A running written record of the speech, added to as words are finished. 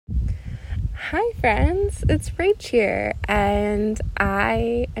Hi friends, it's Rach here, and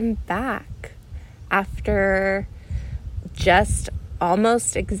I am back after just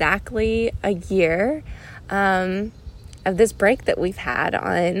almost exactly a year of this break that we've had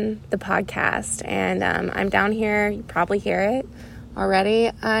on the podcast. And I'm down here, you probably hear it already.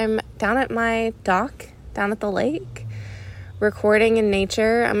 I'm down at my dock, down at the lake, recording in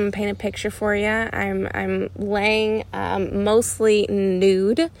nature. I'm gonna paint a picture for you. I'm laying mostly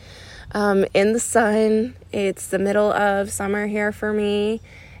nude in the sun. It's the middle of summer here for me,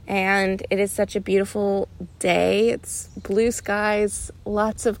 and it is such a beautiful day. It's blue skies,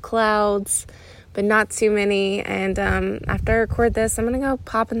 lots of clouds, but not too many. And after I record this, I'm gonna go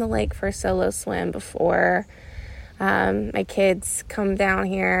pop in the lake for a solo swim before my kids come down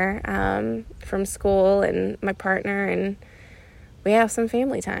here from school, and my partner, and we have some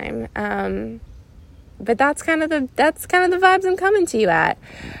family time. But that's kind of the vibes I'm coming to you at.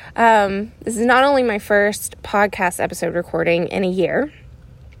 This is not only my first podcast episode recording in a year,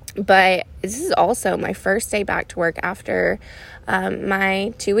 but this is also my first day back to work after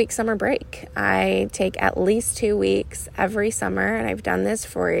my 2-week summer break. I take at least 2 weeks every summer, and I've done this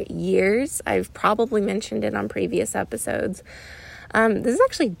for years. I've probably mentioned it on previous episodes. This is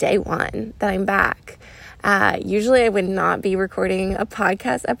actually day 1 that I'm back. Usually I would not be recording a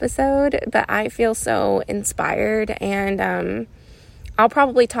podcast episode, but I feel so inspired, and I'll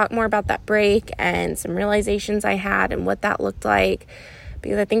probably talk more about that break and some realizations I had and what that looked like,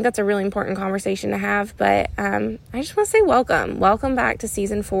 because I think that's a really important conversation to have. But I just want to say welcome back to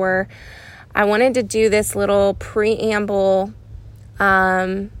season 4. I wanted to do this little preamble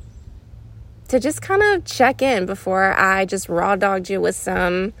to just kind of check in before I just raw dogged you with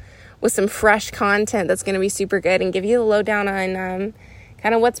some fresh content that's going to be super good, and give you the lowdown on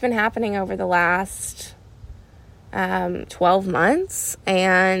kind of what's been happening over the last 12 months.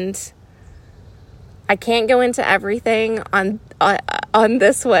 And I can't go into everything on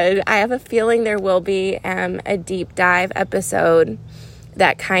this one. I have a feeling there will be a deep dive episode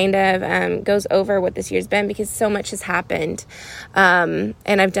that kind of goes over what this year's been, because so much has happened, and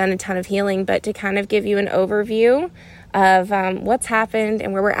I've done a ton of healing. But to kind of give you an overview of what's happened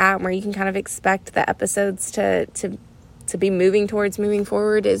and where we're at, and where you can kind of expect the episodes to be moving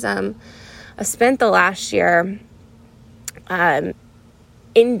forward, is I spent the last year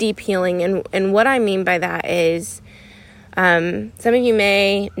in deep healing. And what I mean by that is, some of you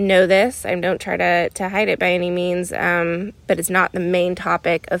may know this. I don't try to hide it by any means, but it's not the main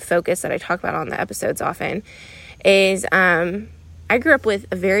topic of focus that I talk about on the episodes often, is I grew up with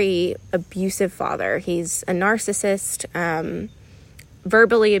a very abusive father. He's a narcissist,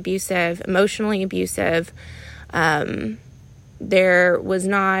 verbally abusive, emotionally abusive. There was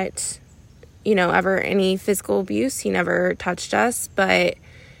not, ever any physical abuse. He never touched us, but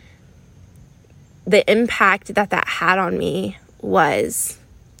the impact that had on me was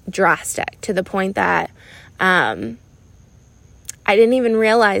drastic, to the point that I didn't even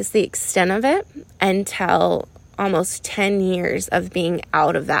realize the extent of it until almost 10 years of being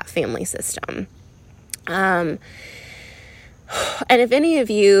out of that family system. And if any of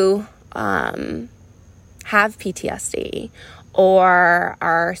you have PTSD or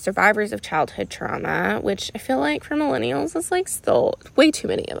are survivors of childhood trauma, which I feel like for millennials is like still way too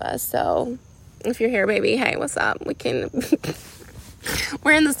many of us. So if you're here, baby, hey, what's up? We can,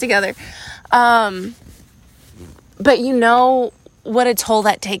 we're in this together. But you know what a toll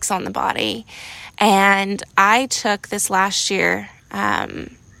that takes on the body. And I took this last year, I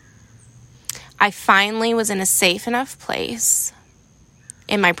finally was in a safe enough place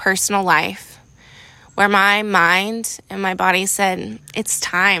in my personal life where my mind and my body said, it's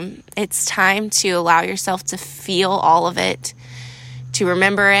time to allow yourself to feel all of it, to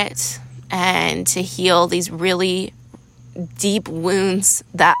remember it, and to heal these really deep wounds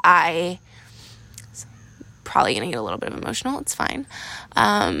that probably going to get a little bit of emotional. It's fine.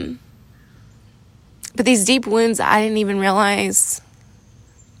 But these deep wounds I didn't even realize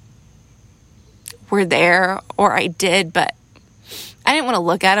were there, or I did, but I didn't want to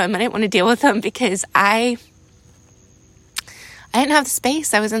look at them. I didn't want to deal with them because I didn't have the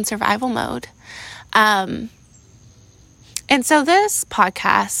space. I was in survival mode. And so this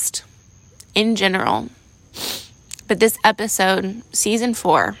podcast in general, but this episode, season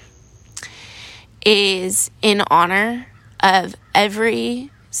 4, is in honor of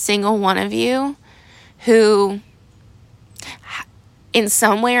every single one of you who in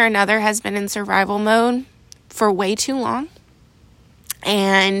some way or another has been in survival mode for way too long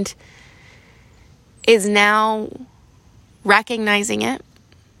and is now recognizing it.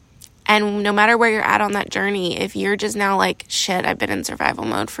 And no matter where you're at on that journey, if you're just now like, shit, I've been in survival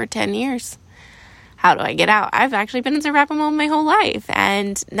mode for 10 years. How do I get out? I've actually been in survival mode my whole life,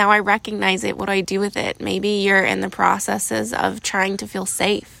 and now I recognize it. What do I do with it? Maybe you're in the processes of trying to feel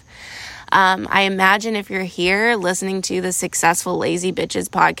safe. I imagine if you're here listening to the Successful Lazy Bitches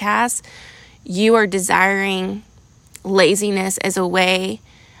podcast, you are desiring laziness as a way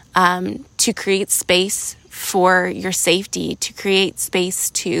to create space for your safety, to create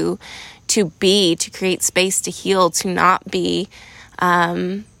space to create space to heal, to not be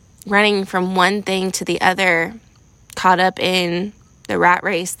running from one thing to the other, caught up in the rat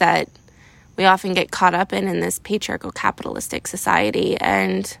race that we often get caught up in this patriarchal capitalistic society.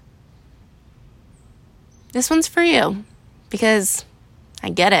 And this one's for you because I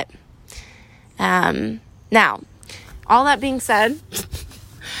get it. Now, all that being said,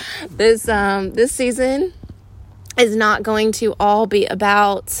 this season is not going to all be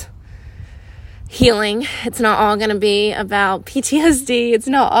about healing. It's not all going to be about PTSD. It's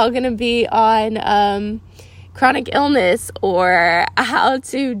not all going to be on chronic illness or how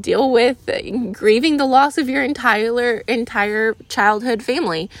to deal with grieving the loss of your entire childhood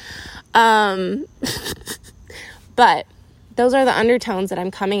family. But those are the undertones that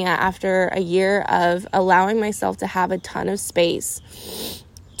I'm coming at after a year of allowing myself to have a ton of space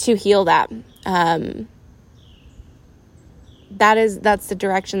to heal that. That's the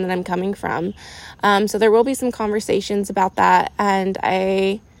direction that I'm coming from. So there will be some conversations about that. And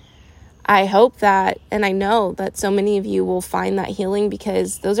I hope that, and I know that so many of you will find that healing,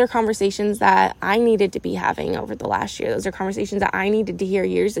 because those are conversations that I needed to be having over the last year. Those are conversations that I needed to hear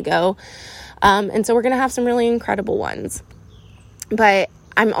years ago. And so we're going to have some really incredible ones. But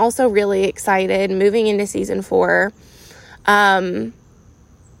I'm also really excited moving into season 4. We're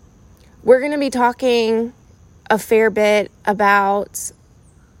going to be talking a fair bit about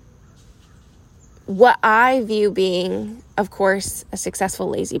what I view being, of course, a successful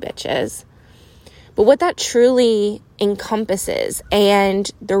lazy bitch is, but what that truly encompasses and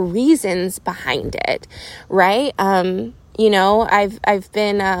the reasons behind it, right? I've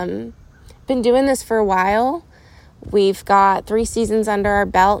been doing this for a while. We've got 3 seasons under our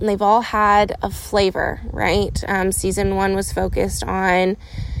belt, and they've all had a flavor, right? Season 1 was focused on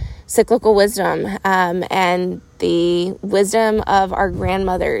cyclical wisdom and the wisdom of our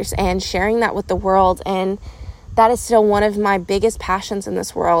grandmothers and sharing that with the world. And that is still one of my biggest passions in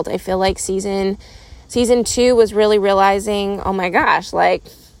this world. I feel like season 2 was really realizing, oh my gosh, like,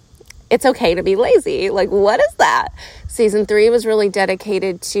 it's okay to be lazy. Like, what is that? Season 3 was really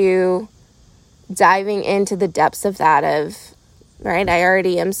dedicated to diving into the depths of that, right, I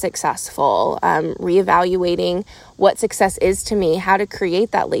already am successful, reevaluating what success is to me, how to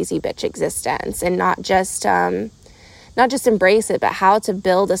create that lazy bitch existence, and not just embrace it, but how to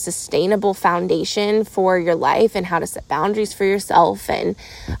build a sustainable foundation for your life, and how to set boundaries for yourself, and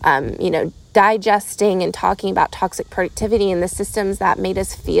digesting and talking about toxic productivity and the systems that made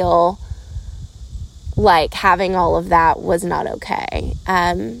us feel like having all of that was not okay.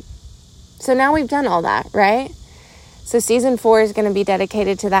 So now we've done all that, right? So season 4 is going to be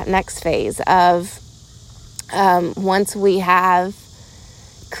dedicated to that next phase of once we have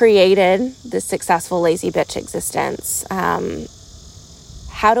created the successful lazy bitch existence,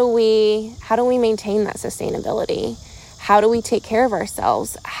 how do we maintain that sustainability? How do we take care of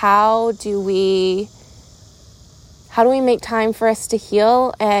ourselves? How do we make time for us to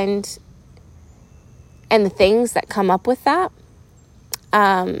heal and the things that come up with that,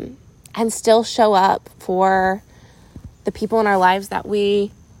 and still show up for the people in our lives that we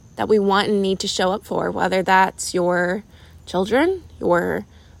want and need to show up for, whether that's your children, your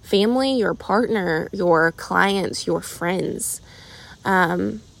family, your partner, your clients, your friends.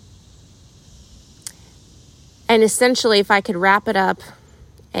 And essentially, if I could wrap it up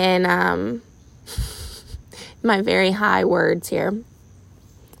in my very high words here,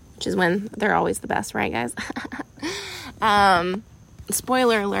 which is when they're always the best, right, guys?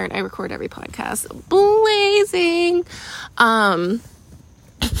 Spoiler alert, I record every podcast blazing,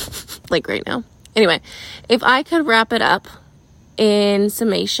 like right now. Anyway, if I could wrap it up in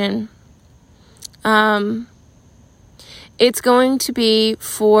summation, it's going to be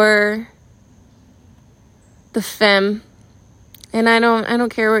for the femme, and I don't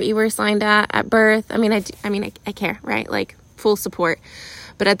care what you were assigned at birth. I care, right? Like, full support.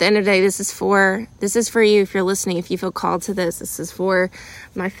 But at the end of the day, this is for you if you're listening, if you feel called to this. This is for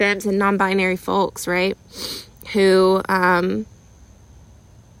my femmes and non-binary folks, right? Who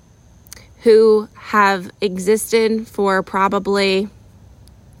have existed for probably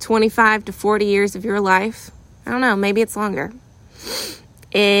 25 to 40 years of your life. I don't know, maybe it's longer.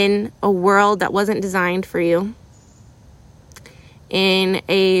 In a world that wasn't designed for you. in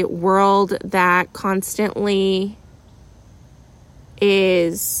a world that constantly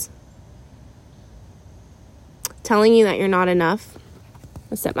is telling you that you're not enough.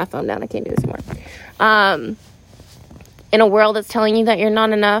 I'll set my phone down. I can't do this anymore. In a world that's telling you that you're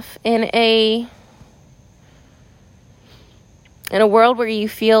not enough, in a world where you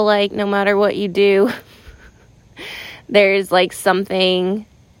feel like no matter what you do, there's like something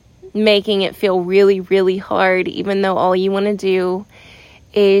making it feel really, really hard, even though all you want to do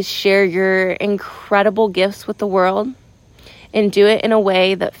is share your incredible gifts with the world and do it in a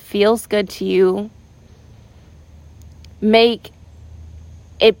way that feels good to you. Make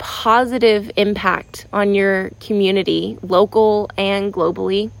a positive impact on your community, local and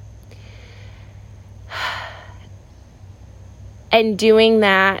globally. And doing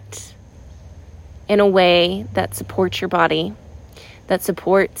that in a way that supports your body, that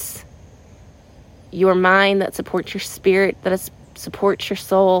supports your mind, that supports your spirit, that supports your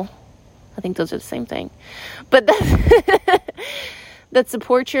soul. I think those are the same thing. But that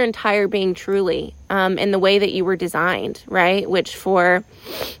supports your entire being truly, in the way that you were designed, right? Which for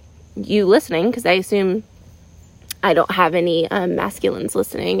you listening, because I assume I don't have any masculines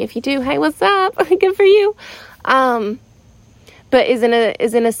listening. If you do, hey, what's up? Good for you. But is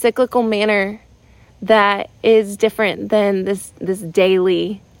in a cyclical manner that is different than this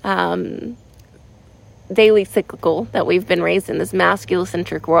daily cyclical that we've been raised in, this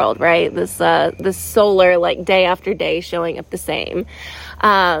masculine-centric world, right? This solar, like, day after day showing up the same.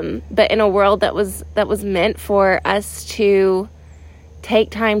 But in a world that was meant for us to take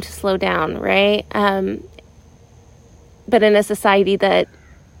time to slow down, right? But in a society that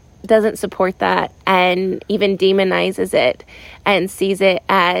doesn't support that and even demonizes it and sees it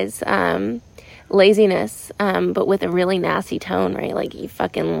as laziness, but with a really nasty tone, right? Like, you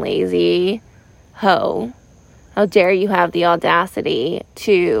fucking lazy hoe. How dare you have the audacity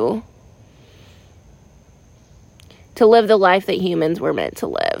to live the life that humans were meant to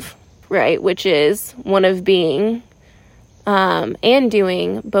live, right? Which is one of being and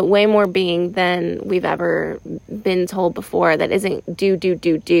doing, but way more being than we've ever been told before. That isn't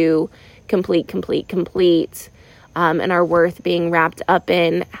do, complete, and our worth being wrapped up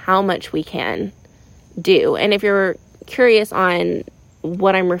in how much we can do. And if you're curious on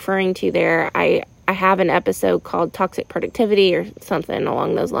what I'm referring to there, I have an episode called Toxic Productivity or something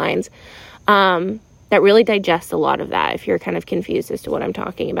along those lines, that really digests a lot of that. If you're kind of confused as to what I'm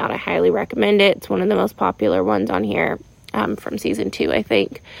talking about, I highly recommend it. It's one of the most popular ones on here, from season 2, I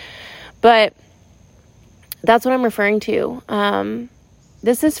think. But that's what I'm referring to.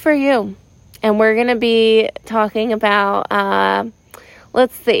 This is for you. And we're going to be talking about,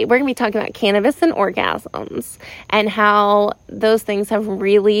 we're going to be talking about cannabis and orgasms and how those things have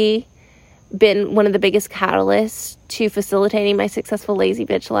really been one of the biggest catalysts to facilitating my successful lazy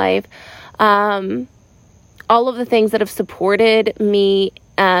bitch life. All of the things that have supported me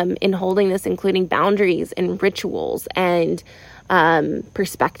in holding this, including boundaries and rituals and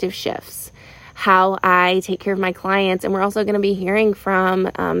perspective shifts, how I take care of my clients. And we're also going to be hearing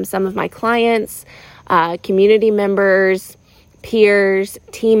from some of my clients, community members, peers,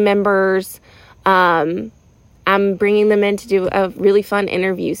 team members. I'm bringing them in to do a really fun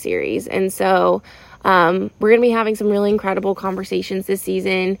interview series. And so we're going to be having some really incredible conversations this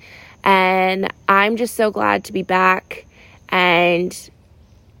season. And I'm just so glad to be back. And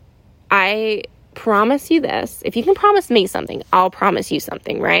I promise you this. If you can promise me something, I'll promise you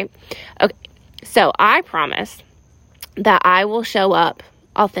something, right? Okay. So I promise that I will show up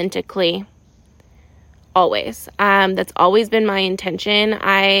authentically always. That's always been my intention.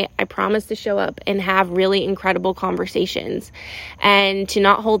 I promise to show up and have really incredible conversations and to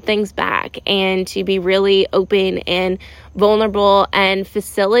not hold things back and to be really open and vulnerable and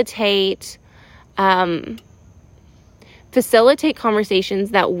facilitate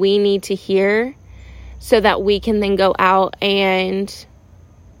conversations that we need to hear so that we can then go out and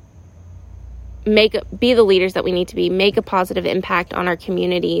be the leaders that we need to be, make a positive impact on our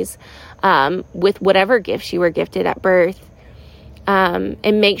communities, with whatever gifts you were gifted at birth,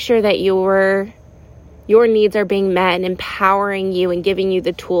 and make sure that your needs are being met and empowering you and giving you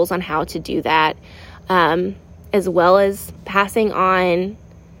the tools on how to do that, as well as passing on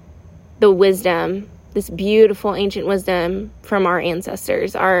the wisdom, this beautiful ancient wisdom from our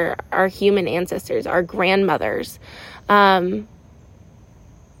ancestors, our human ancestors, our grandmothers,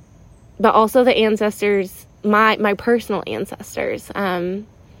 but also the ancestors, my personal ancestors,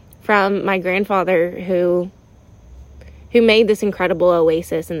 from my grandfather who who made this incredible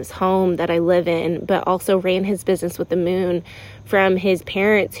oasis and this home that I live in, but also ran his business with the moon from his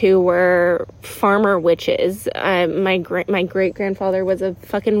parents who were farmer witches. My great-grandfather was a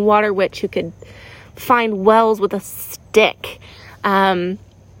fucking water witch who could find wells with a stick, who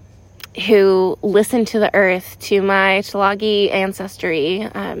listened to the earth, to my Tlaagi ancestry,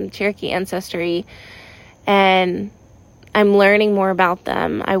 Cherokee ancestry, and I'm learning more about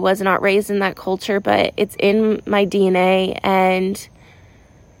them. I was not raised in that culture, but it's in my DNA, and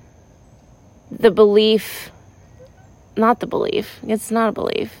the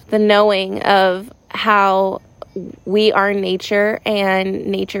knowing of how we are nature, and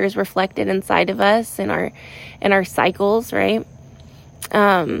nature is reflected inside of us in our cycles, right?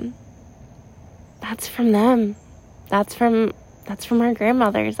 That's from them. That's from our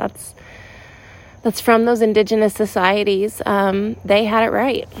grandmothers. That's from those indigenous societies. They had it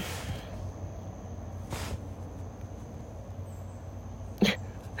right.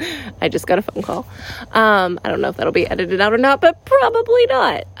 I just got a phone call. I don't know if that'll be edited out or not, but probably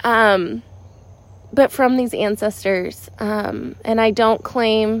not. But from these ancestors, and I don't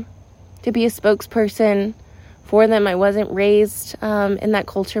claim to be a spokesperson for them. I wasn't raised in that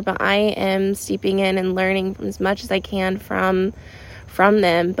culture, but I am steeping in and learning as much as I can from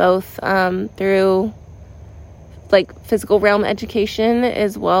them, both through like physical realm education,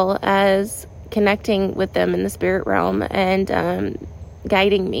 as well as connecting with them in the spirit realm and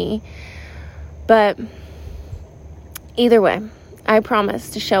guiding me. But either way, I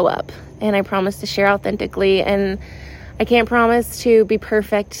promise to show up, and I promise to share authentically, and I can't promise to be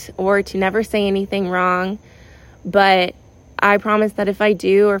perfect or to never say anything wrong, but I promise that if I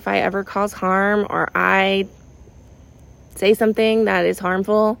do, or if I ever cause harm, or I say something that is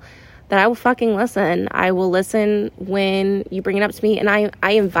harmful, that I will fucking listen. I will listen when you bring it up to me, and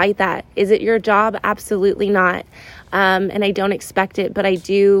I invite that. Is it your job? Absolutely not. And I don't expect it, but I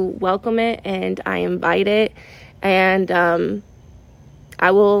do welcome it, and I invite it, and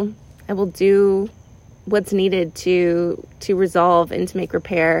I will do what's needed to resolve and to make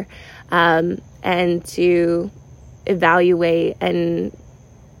repair, and to evaluate and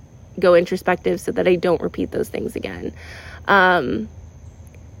go introspective so that I don't repeat those things again.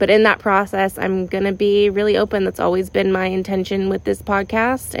 But in that process, I'm going to be really open. That's always been my intention with this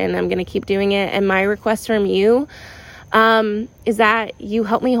podcast, and I'm going to keep doing it. And my request from you is that you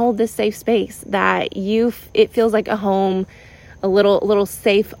help me hold this safe space, that it feels like a home, a little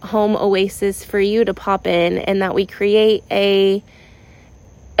safe home oasis for you to pop in, and that we create a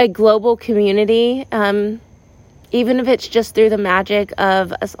global community, even if it's just through the magic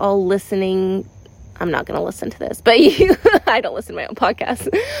of us all listening. I'm not going to listen to this, but I don't listen to my own podcast,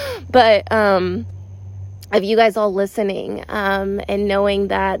 but of you guys all listening, and knowing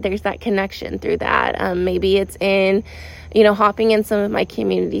that there's that connection through that. Maybe it's in, hopping in some of my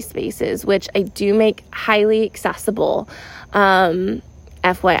community spaces, which I do make highly accessible.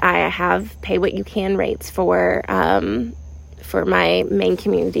 FYI, I have pay what you can rates for my main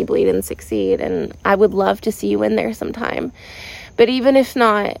community, Bleed and Succeed, and I would love to see you in there sometime. But even if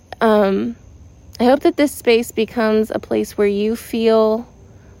not, I hope that this space becomes a place where you feel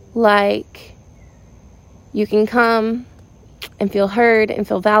like you can come and feel heard and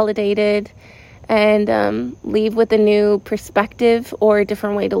feel validated, and leave with a new perspective or a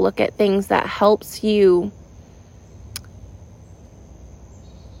different way to look at things that helps you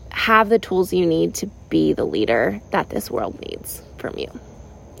have the tools you need to be the leader that this world needs from you.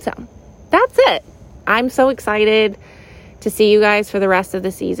 So that's it. I'm so excited to see you guys for the rest of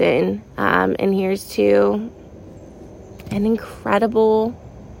the season. And here's to an incredible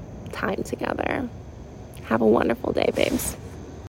time together. Have a wonderful day, babes.